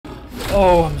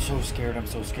Oh, I'm so scared, I'm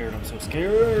so scared, I'm so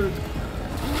scared.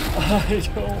 I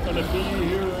don't want to be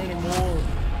here anymore.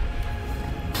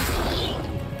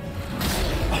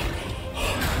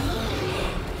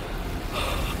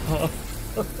 Oh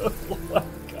my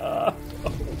god.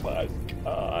 Oh my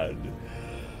god.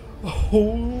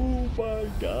 Oh my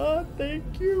god,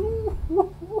 thank you.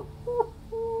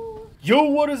 Yo,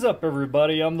 what is up,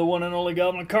 everybody? I'm the one and only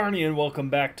Goblin Carny, and welcome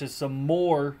back to some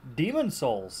more Demon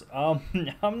Souls. I'm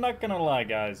not gonna lie,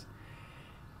 guys.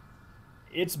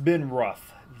 It's been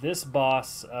rough. This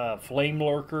boss, Flame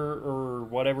Lurker, or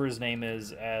whatever his name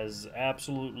is, has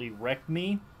absolutely wrecked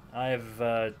me.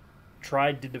 I've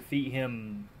tried to defeat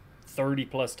him 30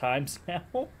 plus times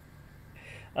now.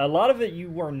 A lot of it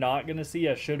you are not going to see.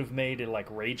 I should have made a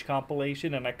rage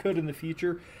compilation, and I could in the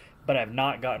future, but I've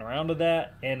not gotten around to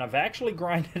that. And I've actually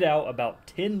grinded out about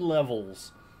 10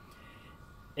 levels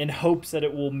in hopes that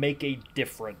it will make a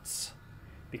difference.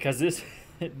 Because this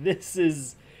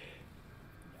is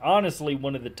honestly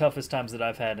one of the toughest times that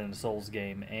I've had in a Souls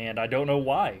game, and I don't know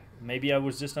why. Maybe I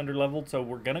was just under-leveled, so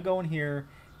we're going to go in here.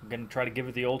 I'm going to try to give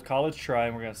it the old college try,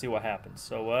 and we're going to see what happens.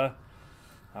 So,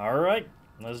 alright,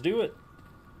 let's do it.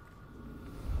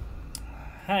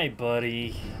 Hi,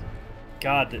 buddy.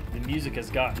 God, the music has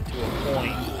gotten to a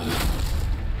point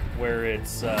where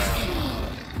it's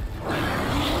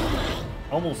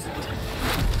almost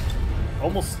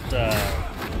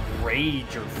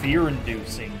rage or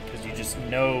fear-inducing, because you just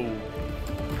know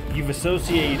you've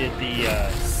associated the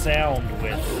sound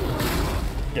with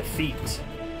defeat,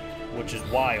 which is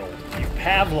wild. You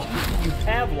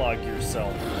Pavlog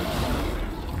yourself.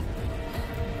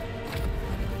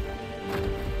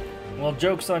 Well,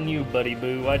 joke's on you, buddy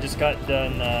boo. I just got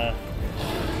done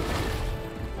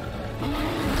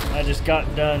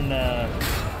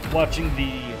watching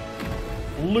the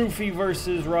Luffy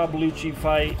versus Rob Lucci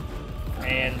fight,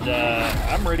 and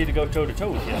I'm ready to go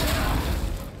toe-to-toe with you.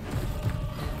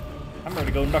 I'm ready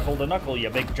to go knuckle-to-knuckle,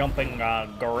 you big jumping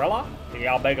gorilla.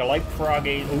 Y'all beg a light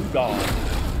froggy. Ooh, dog.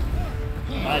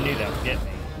 I knew that would get me.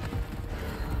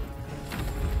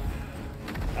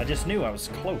 I just knew I was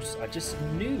close. I just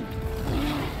knew.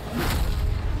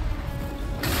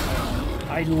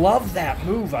 I love that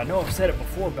move. I know I've said it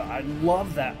before, but I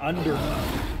love that under.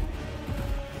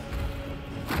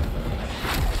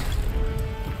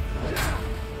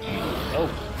 Oh,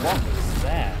 what was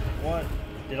that? What?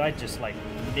 Did I just,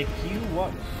 nick you?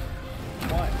 What?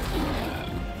 What?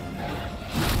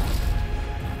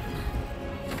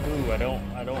 Ooh, I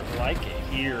don't like it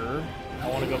here. I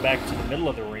want to go back to the middle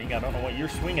of the ring. I don't know what you're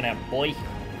swinging at, boy.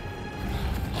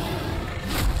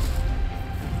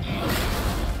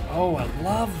 Oh, I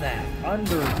love that.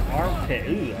 Under armpit.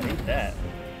 Ooh, I hate that.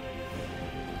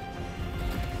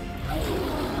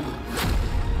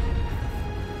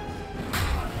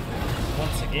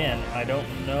 Once again, I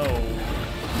don't know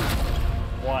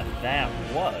what that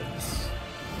was.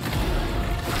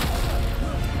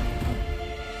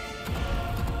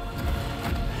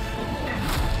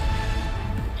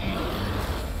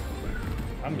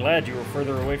 I'm glad you were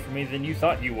further away from me than you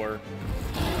thought you were.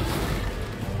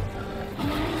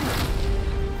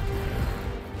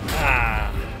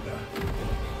 Ah!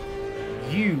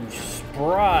 You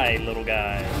spry little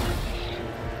guy.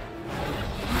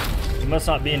 He must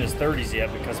not be in his 30s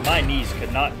yet, because my knees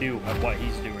could not do what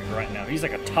he's doing right now. He's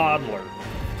like a toddler.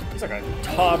 He's like a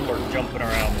toddler jumping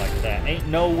around like that. Ain't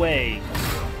no way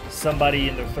somebody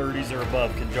in their 30s or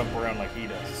above can jump around like he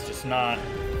does. It's just not...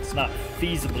 It's not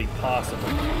feasibly possible.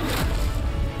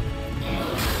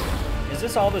 Is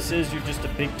this all this is? You're just a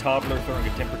big toddler throwing a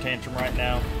temper tantrum right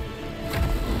now?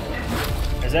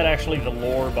 Is that actually the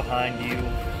lore behind you?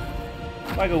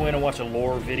 If I go in and watch a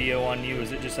lore video on you,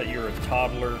 is it just that you're a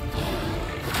toddler?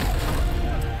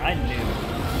 I knew.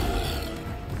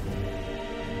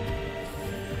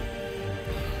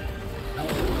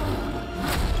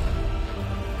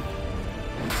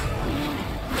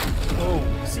 Oh,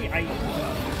 see,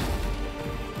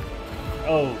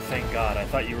 Oh, thank God. I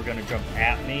thought you were going to jump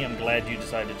at me. I'm glad you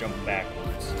decided to jump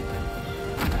backwards.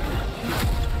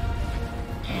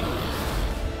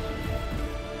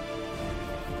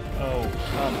 Oh,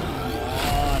 come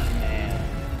on, man.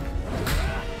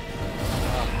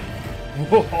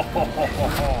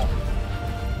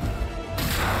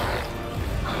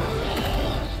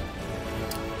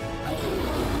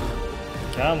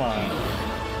 Come on.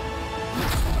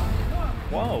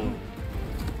 Whoa.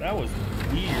 That was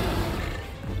weird.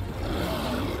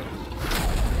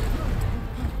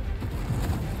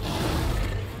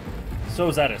 So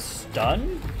is that a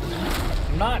stun?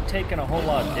 I'm not taking a whole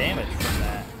lot of damage from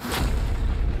that.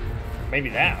 Maybe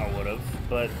that I would have,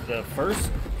 but the first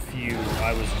few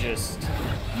I was just...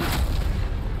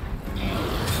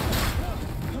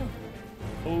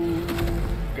 Oh,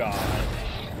 God.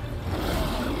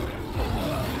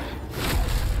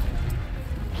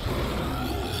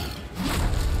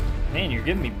 Man, you're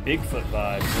giving me Bigfoot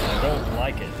vibes, and I don't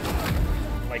like it.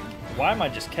 Like, why am I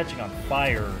just catching on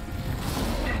fire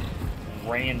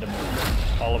randomly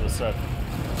all of a sudden?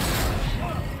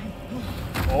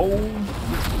 Oh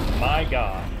my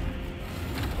God.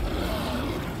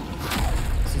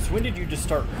 Since when did you just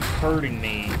start hurting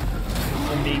me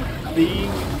from me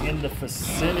being in the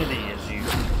vicinity as you?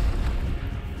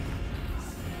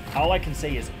 All I can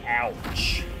say is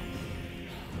ouch.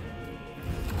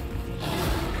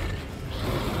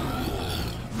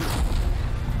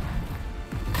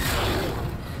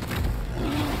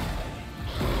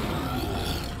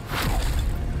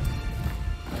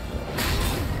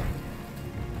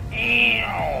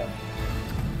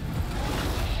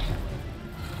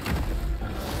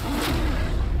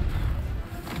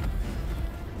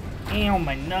 Ow,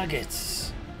 my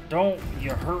nuggets. Don't,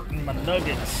 you're hurting my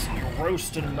nuggets. You're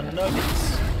roasting my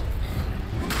nuggets.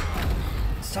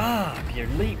 Stop, you're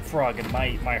leapfrogging.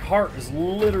 My heart is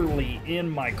literally in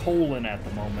my colon at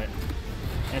the moment.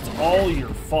 And it's all your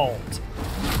fault.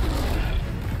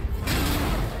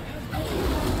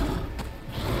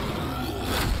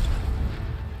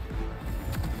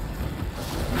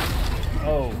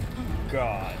 Oh,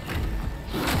 God.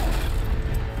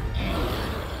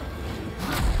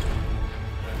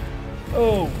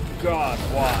 Oh, God,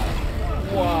 why?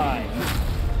 Why?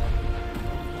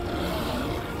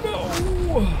 No!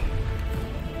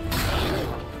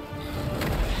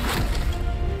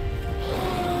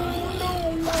 No,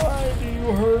 why do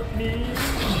you hurt me?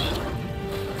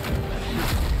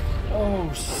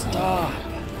 Oh, stop.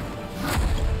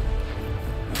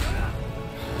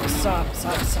 Stop,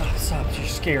 stop, stop, stop. You're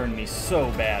scaring me so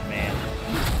bad, man.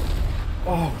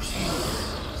 Oh,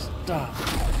 stop.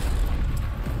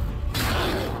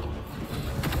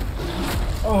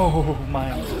 Oh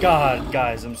my God,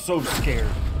 guys, I'm so scared.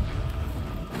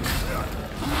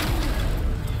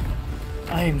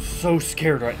 I am so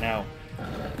scared right now.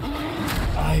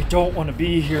 I don't want to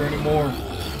be here anymore.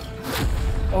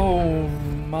 Oh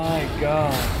my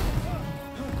God.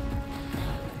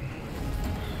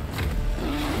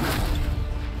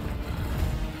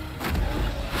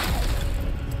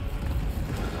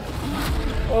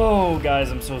 Oh,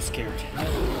 guys, I'm so scared.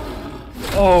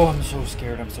 Oh, I'm so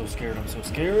scared, I'm so scared, I'm so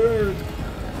scared.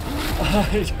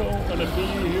 I don't want to be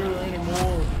here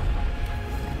anymore.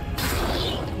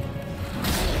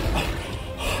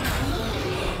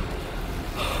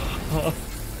 Oh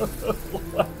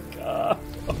my God.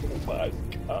 Oh my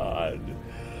God.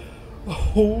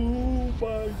 Oh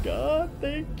my God,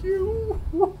 thank you.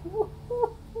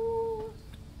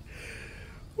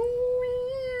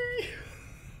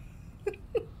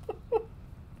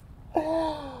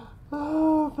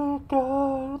 Oh my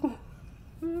God.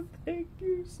 Thank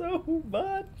you so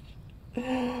much.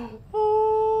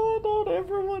 Oh, I don't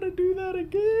ever want to do that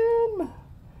again.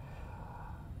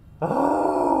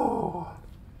 Oh.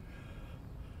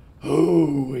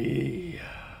 Hooey.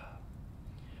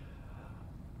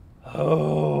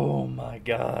 Oh my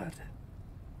God.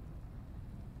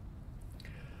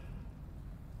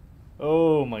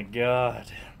 Oh my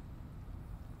God.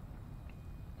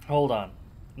 Hold on.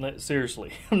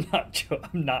 Seriously, I'm not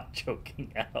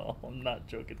joking at all. I'm not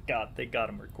joking. God, thank God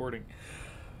I'm recording.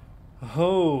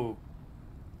 Oh,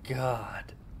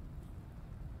 God.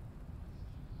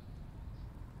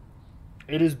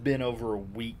 It has been over a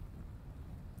week.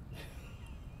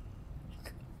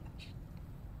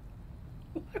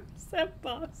 Why was that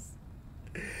boss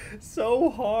so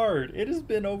hard? It has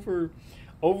been over.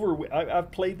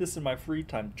 I've played this in my free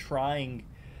time, trying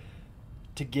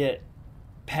to get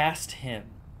past him.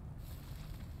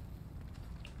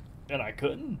 And I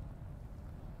couldn't.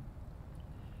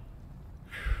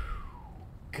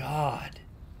 God.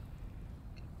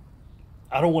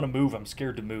 I don't want to move. I'm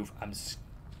scared to move.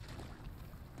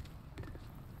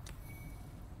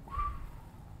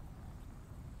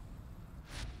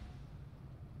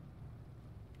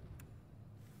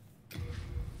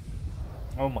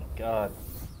 Oh my God.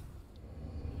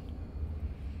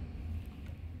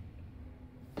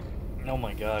 Oh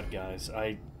my God, guys.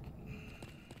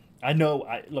 I know,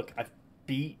 look, I've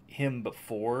beat him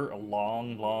before a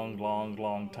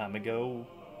long time ago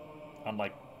on,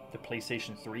 like, the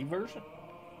PlayStation 3 version.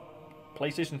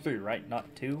 PlayStation 3, right?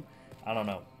 Not 2? I don't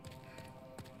know.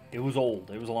 It was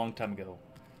old. It was a long time ago.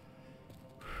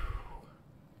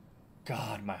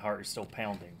 God, my heart is still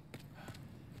pounding.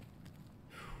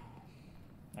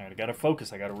 Alright, I gotta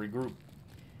focus. I gotta regroup.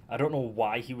 I don't know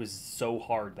why he was so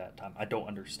hard that time. I don't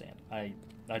understand. I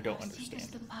don't understand.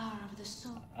 The power of the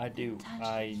soul. I do.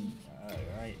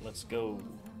 Alright, let's go.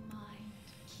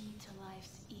 Key to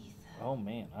life's ether. Oh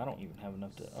man, I don't even have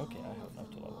enough to... Okay, I have enough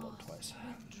to level up twice.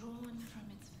 Withdrawn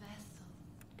from its vessel.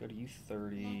 Go to you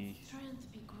 30. Let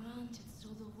strength be granted so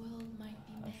the world might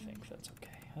be I mended. think that's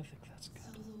okay. I think that's good.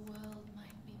 So the world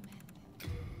might be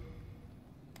mended.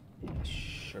 Yeah,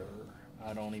 sure.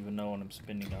 I don't even know what I'm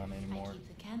spending on anymore. I keep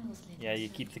the candles lit. Yeah, you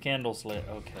keep the candles lit.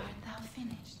 Okay. Art thou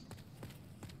finished?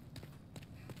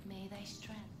 May thy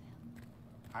strength.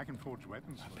 I can forge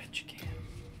weapons. I for bet you can.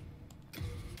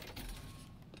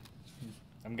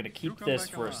 I'm gonna keep come this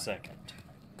back for a alive. second.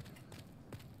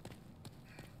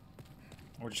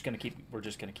 We're just gonna keep going. We're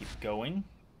just gonna keep going.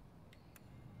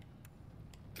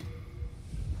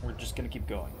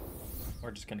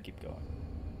 We're just gonna keep going.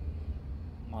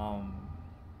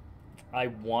 I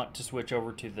want to switch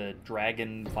over to the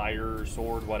dragon fire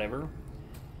sword, whatever.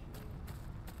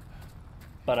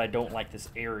 But I don't like this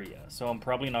area, so I'm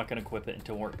probably not going to equip it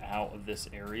until we're out of this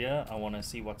area. I want to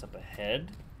see what's up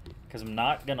ahead, because I'm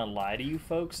not going to lie to you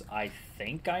folks. I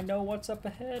think I know what's up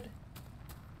ahead.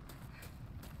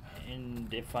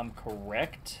 And if I'm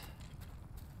correct,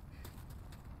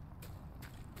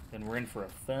 then we're in for a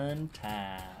fun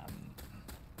time.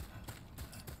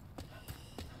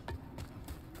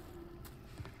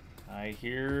 I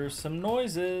hear some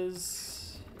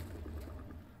noises.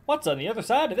 What's on the other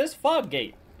side of this fog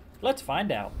gate? Let's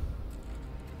find out.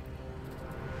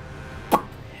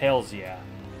 Hells yeah.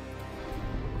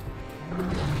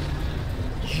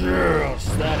 Yes,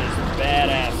 that is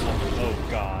badass. Oh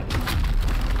god.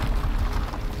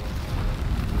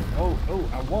 Oh,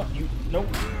 I want you. Nope.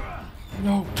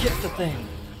 No, get the thing.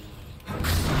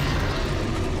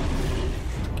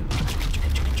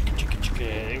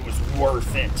 It was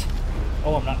worth it.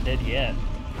 Oh, I'm not dead yet.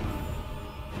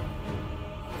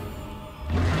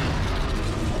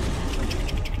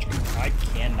 I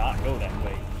cannot go that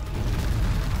way.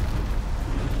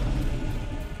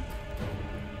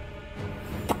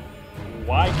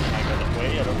 Why can I go that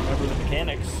way? I don't remember the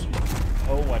mechanics.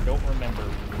 Oh, I don't remember.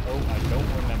 Oh, I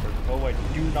don't remember. Oh, I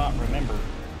do not remember.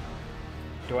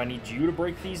 Do I need you to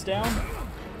break these down?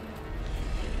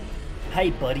 Hey,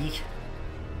 buddy.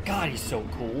 God, he's so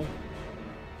cool.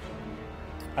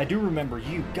 I do remember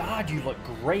you. God, you look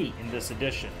great in this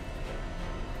edition.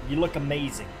 You look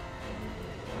amazing.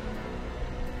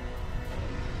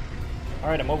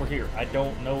 Alright, I'm over here. I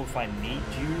don't know if I need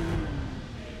you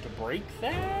to break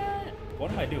that? What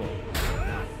am I doing?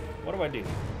 What do I do?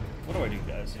 What do I do,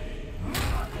 guys?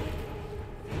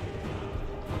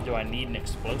 Do I need an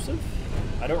explosive?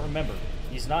 I don't remember.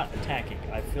 He's not attacking.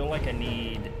 I feel like I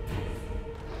need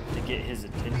to get his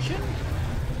attention?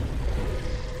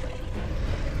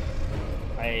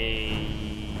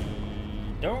 I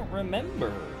don't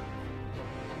remember.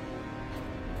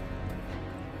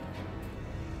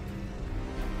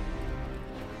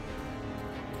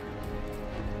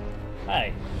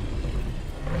 Hi.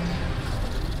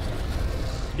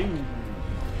 Dude.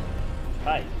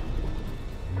 Hi.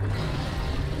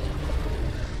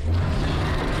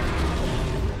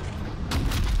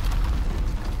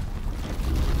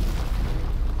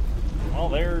 Well,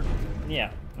 there.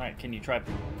 Yeah. Alright, can you try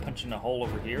punching a hole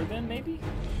over here then, maybe?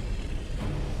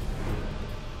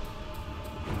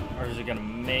 Or is it gonna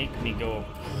make me go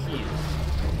over here?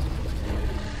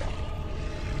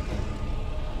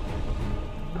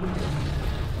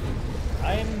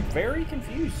 I am very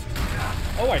confused.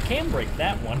 Oh, I can break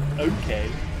that one.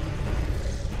 Okay.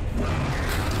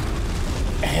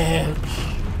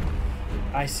 Edge.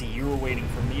 I see. You were waiting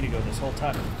for me to go this whole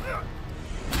time.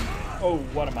 Oh,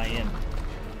 what am I in?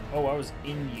 Oh, I was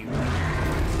in you.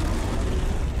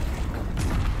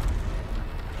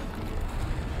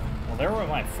 Well, there went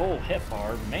my full hit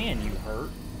bar. Man, you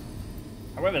hurt.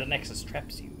 However, the Nexus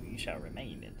traps you. You shall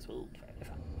remain in full.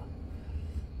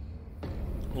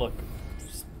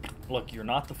 Look, you're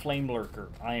not the Flame Lurker.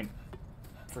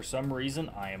 For some reason,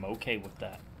 I am okay with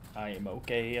that. I am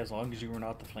okay as long as you are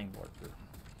not the Flame Lurker.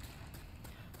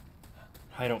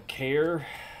 I don't care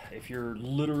if you're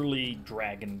literally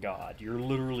Dragon God. You're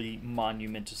literally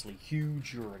monumentously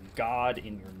huge. You're a god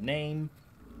in your name.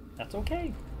 That's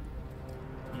okay.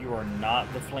 You are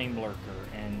not the Flame Lurker,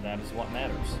 and that is what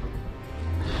matters.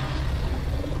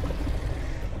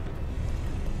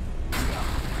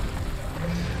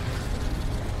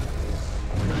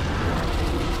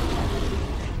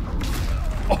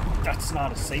 Oh, that's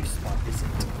not a safe spot, is it?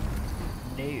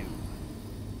 No.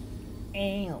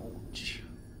 Ouch.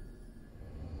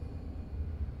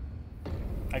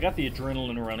 I got the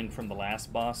adrenaline running from the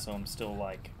last boss, so I'm still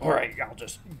like, alright, I'll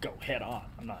just go head on.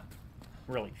 I'm not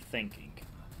really thinking.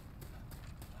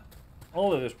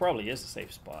 Although there's probably is a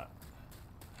safe spot.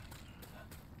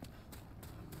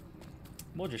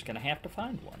 We're just gonna have to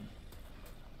find one.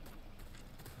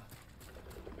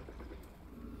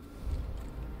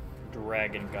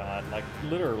 Dragon God, like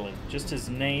literally, just his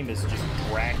name is just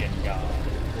Dragon God.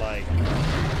 Like,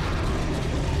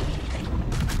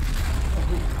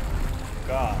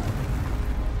 God.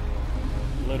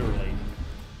 Literally.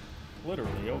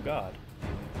 Literally, oh God.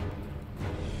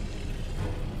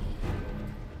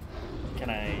 Can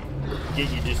I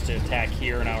get you just to attack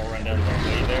here and I'll run down the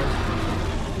way there?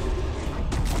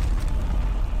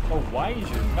 Oh, why is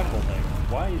your knuckle there?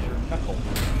 Why is your knuckle?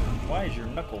 Why is your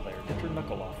knuckle there? Get your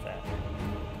knuckle off that.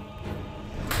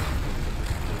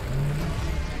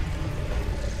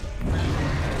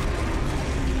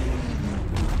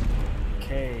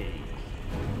 Okay.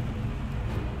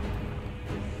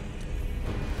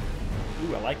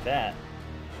 Ooh, I like that.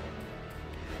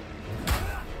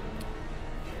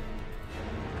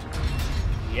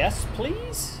 Yes,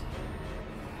 please?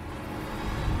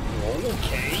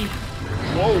 Okay.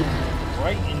 Whoa,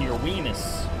 right in your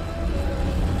weenus.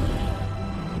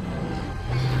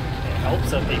 It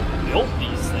helps that they built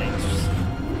these things.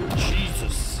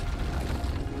 Jesus.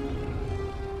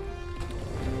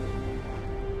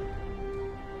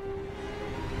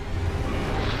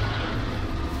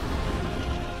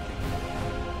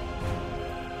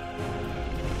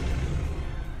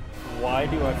 Why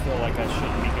do I feel like I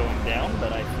shouldn't be going down,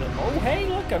 but I feel... Oh, hey,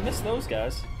 look, I missed those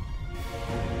guys.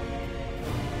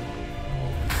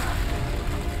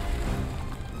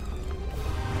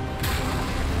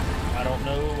 I don't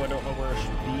know where I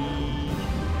should be.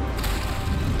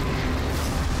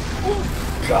 Oh,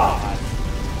 God!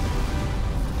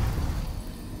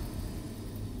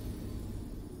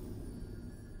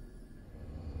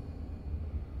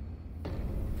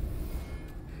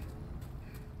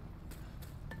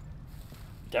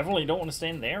 Definitely don't want to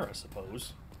stand there, I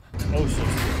suppose. Oh, so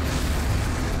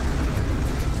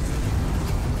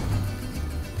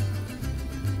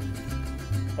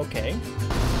okay.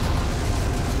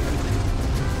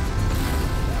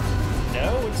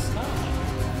 No, it's not.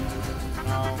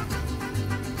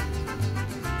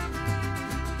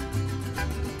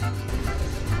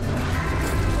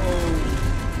 Oh,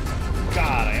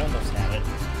 God, I almost had it.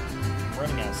 I'm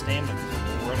running out of stamina,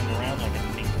 running around like a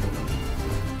mink.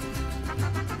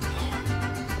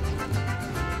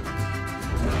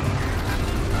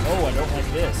 Oh, I don't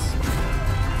like this.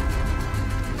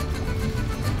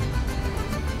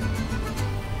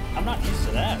 I'm not used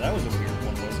to that. That was a weird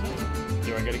one, wasn't it?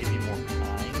 Do I gotta give you more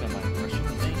time? Am I rushing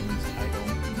things? I don't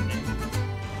know.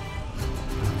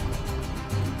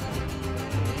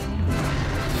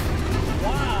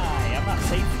 Why? I'm not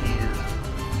safe here.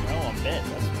 Oh, I'm dead.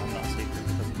 That's why I'm not safe here,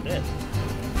 because I'm dead.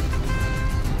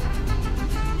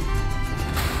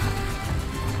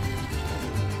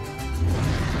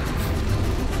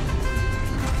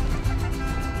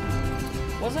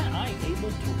 Wasn't I able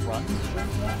to run through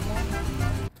that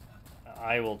one?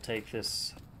 I will take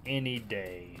this any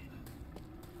day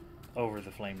over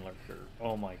the Flame Lurker.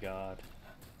 Oh my God.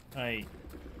 I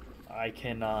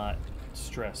cannot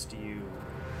stress to you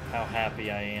how happy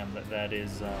I am that that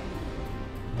is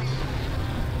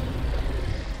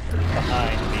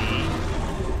behind me.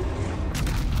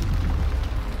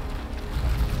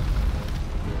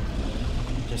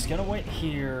 Just gonna wait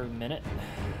here a minute.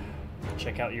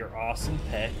 Check out your awesome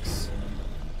pecs.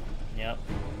 Yep.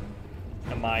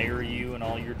 Admire you and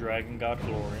all your Dragon God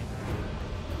glory.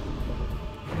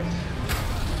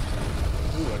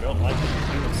 Ooh, I don't like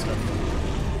that you're doing stuff.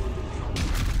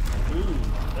 Ooh,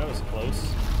 that was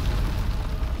close.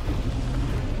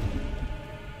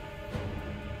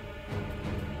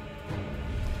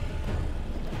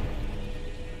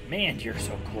 Man, you're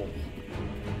so cool.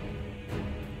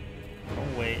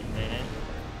 Oh, wait a minute.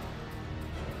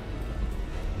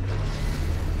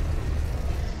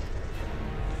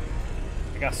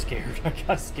 I got scared. I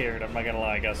got scared. I'm not gonna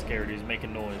lie. I got scared. He was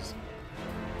making noise.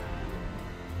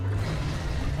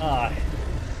 Ah.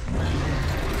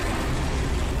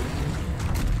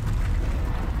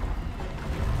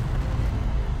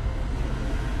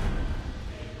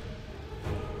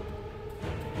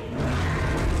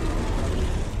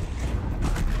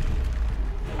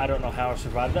 I don't know how I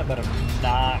survived that, but I'm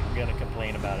not gonna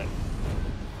complain about it.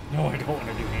 No, I don't want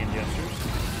to do hand gestures.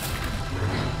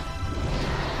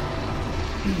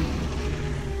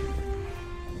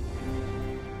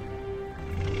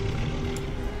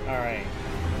 Alright.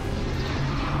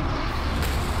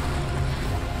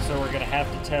 So we're gonna have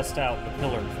to test out the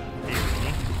pillar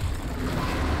theory.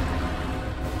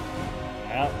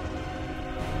 Yep.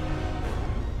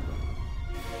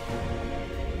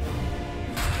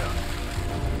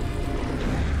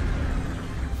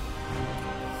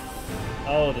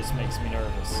 Oh, this makes me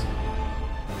nervous.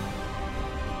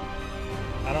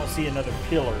 I don't see another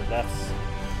pillar. That's...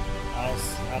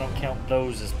 I don't count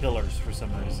those as pillars for some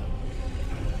reason.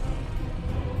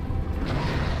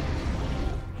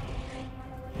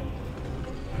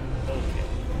 Okay.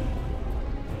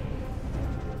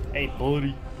 Hey,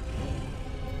 buddy.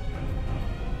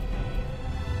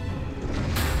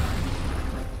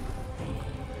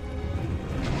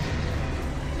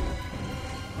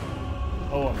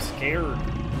 Oh, I'm scared.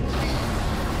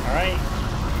 Alright.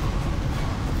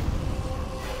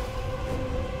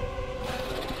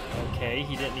 Okay,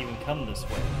 he didn't even come this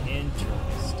way.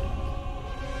 Interesting.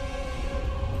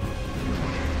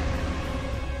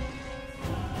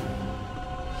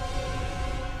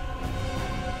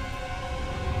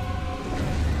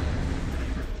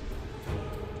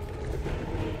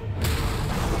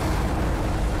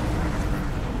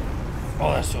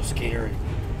 Oh, that's so scary.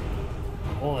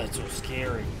 Oh, that's so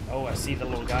scary. Oh, I see the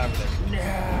little guy over there.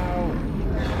 No!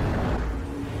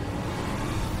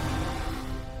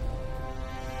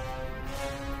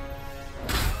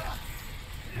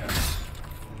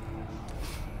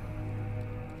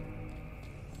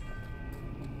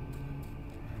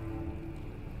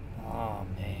 Oh,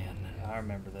 man. I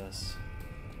remember this.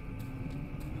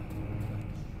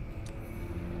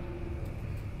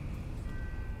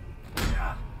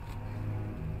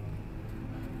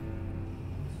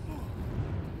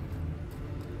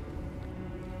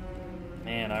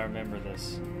 Man, I remember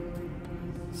this.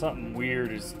 Something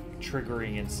weird is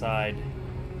triggering inside.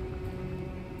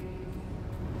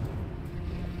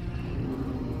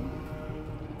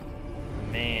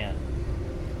 Man.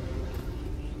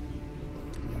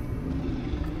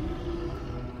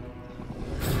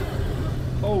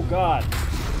 Oh, God.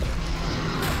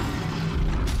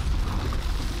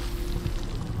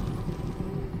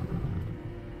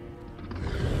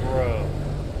 Bro.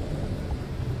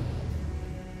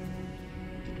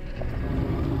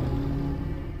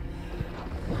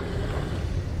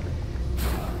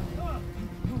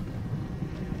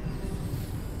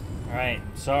 Alright,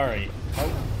 sorry.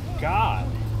 Oh, God.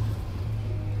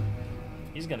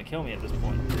 He's gonna kill me at this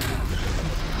point.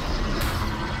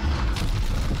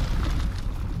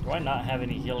 Do I not have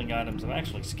any healing items? I'm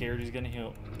actually scared he's gonna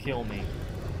kill me.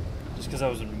 Just because I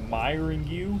was admiring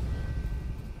you?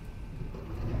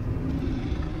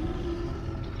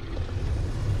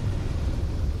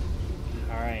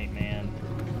 Alright, man.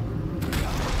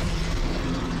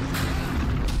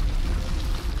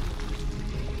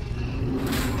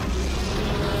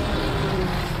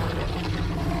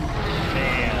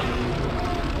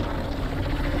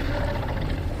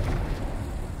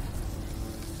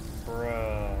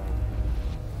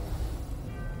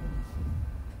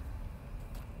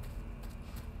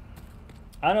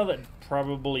 I know that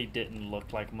probably didn't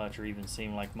look like much or even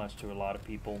seem like much to a lot of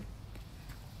people.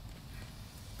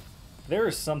 There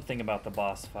is something about the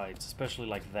boss fights, especially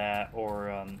like that,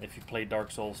 or if you play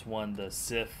Dark Souls 1, the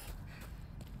Sith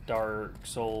Dark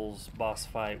Souls boss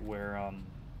fight where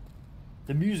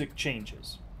the music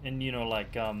changes. And you know,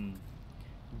 like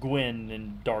Gwyn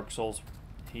in Dark Souls,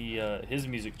 his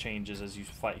music changes as you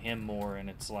fight him more, and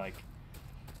it's like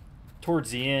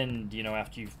towards the end, you know,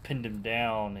 after you've pinned him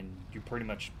down and you pretty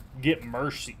much get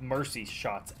mercy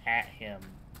shots at him.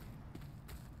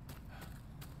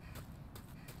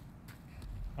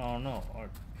 Oh no, I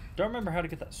don't remember how to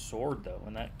get that sword though,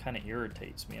 and that kind of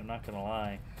irritates me, I'm not gonna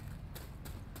lie.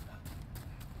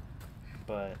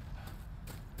 But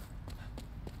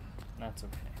that's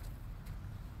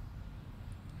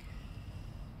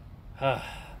okay.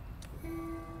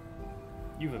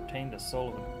 You've obtained the soul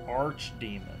of an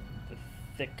archdemon. The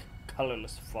thick,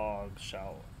 colorless fog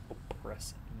shall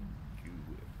oppress you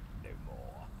no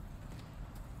more.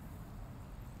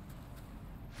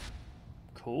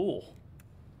 Cool.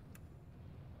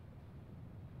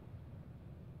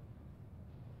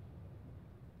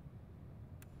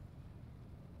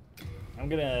 I'm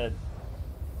gonna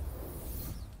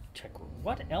check.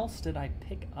 What else did I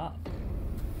pick up?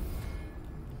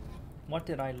 What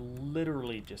did I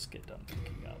literally just get done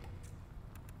picking up?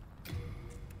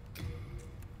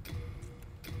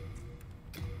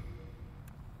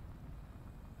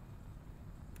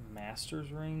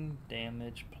 Master's Ring,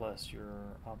 damage plus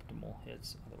your optimal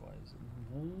hits otherwise.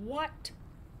 What?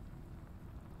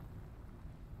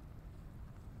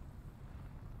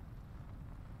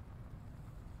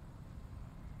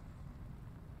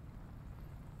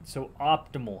 So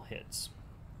optimal hits.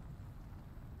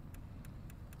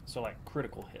 So like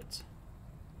critical hits.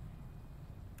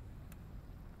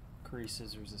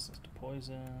 Increases resistance to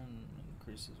poison.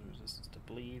 Increases resistance to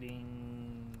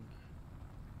bleeding.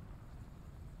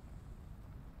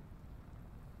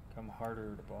 Come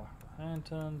harder to block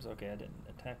phantoms. Okay, I didn't.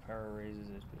 Attack power raises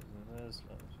it.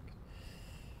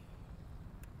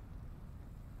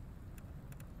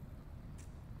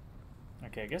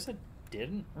 Okay, I guess I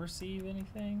didn't receive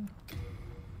anything.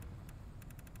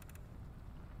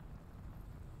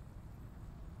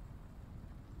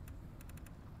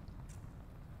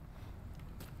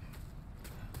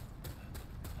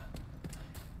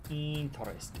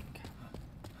 Interesting.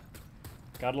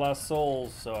 Got a lot of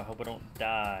souls, so I hope I don't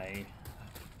die.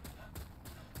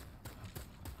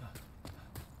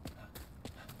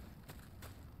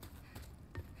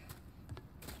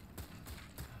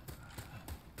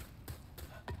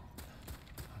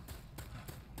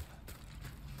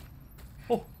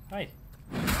 Oh, hi.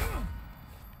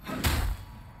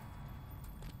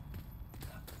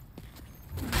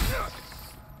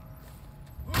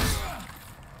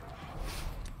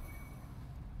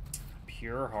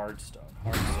 Pure hardstone.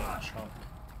 Hardstone chunk.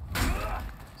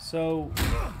 So,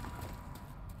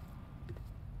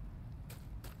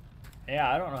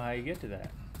 yeah, I don't know how you get to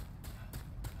that.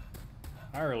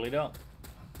 I really don't.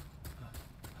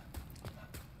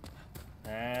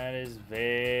 That is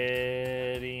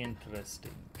very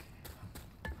interesting.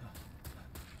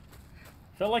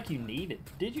 Felt like you needed.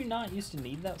 Did you not used to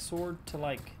need that sword to,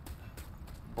 like,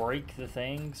 break the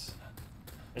things?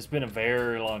 It's been a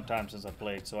very long time since I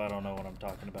played, so I don't know what I'm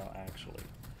talking about, actually.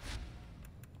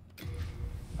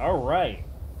 Alright.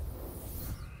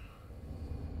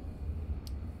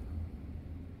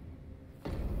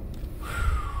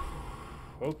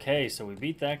 Okay, so we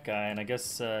beat that guy, and I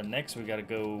guess next we gotta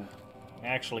go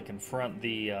actually confront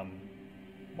the,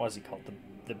 what is he called?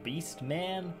 The Beast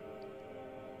Man?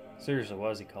 Seriously,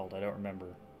 what is he called? I don't remember.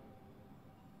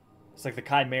 It's like the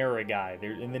Chimera guy,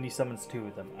 and then he summons two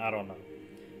of them. I don't know.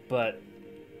 But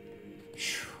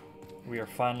we are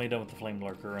finally done with the Flame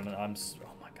Lurker, and oh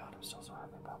my god, I'm so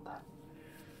happy about that.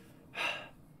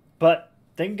 But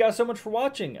thank you guys so much for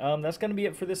watching. That's going to be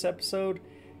it for this episode,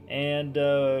 and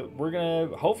we're going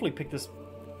to hopefully pick this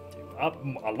up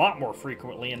a lot more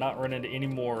frequently and not run into any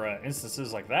more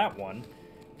instances like that one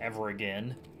ever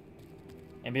again,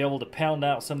 and be able to pound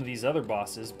out some of these other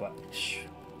bosses. But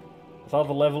with all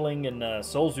the leveling and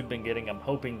souls we've been getting, I'm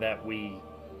hoping that we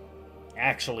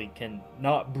actually can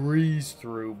not breeze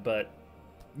through, but,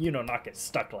 you know, not get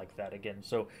stuck like that again.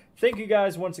 So thank you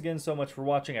guys once again so much for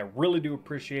watching. I really do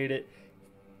appreciate it.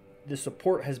 The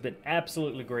support has been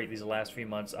absolutely great these last few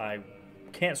months. I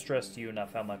can't stress to you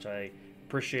enough how much I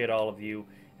appreciate all of you,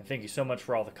 and thank you so much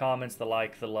for all the comments, the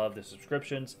like, the love, the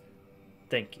subscriptions.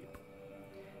 Thank you.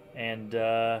 And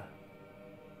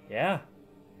yeah,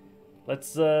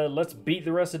 let's beat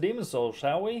the rest of Demon Souls,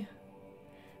 shall we?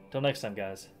 Till next time,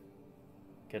 guys.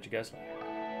 Catch you guys later.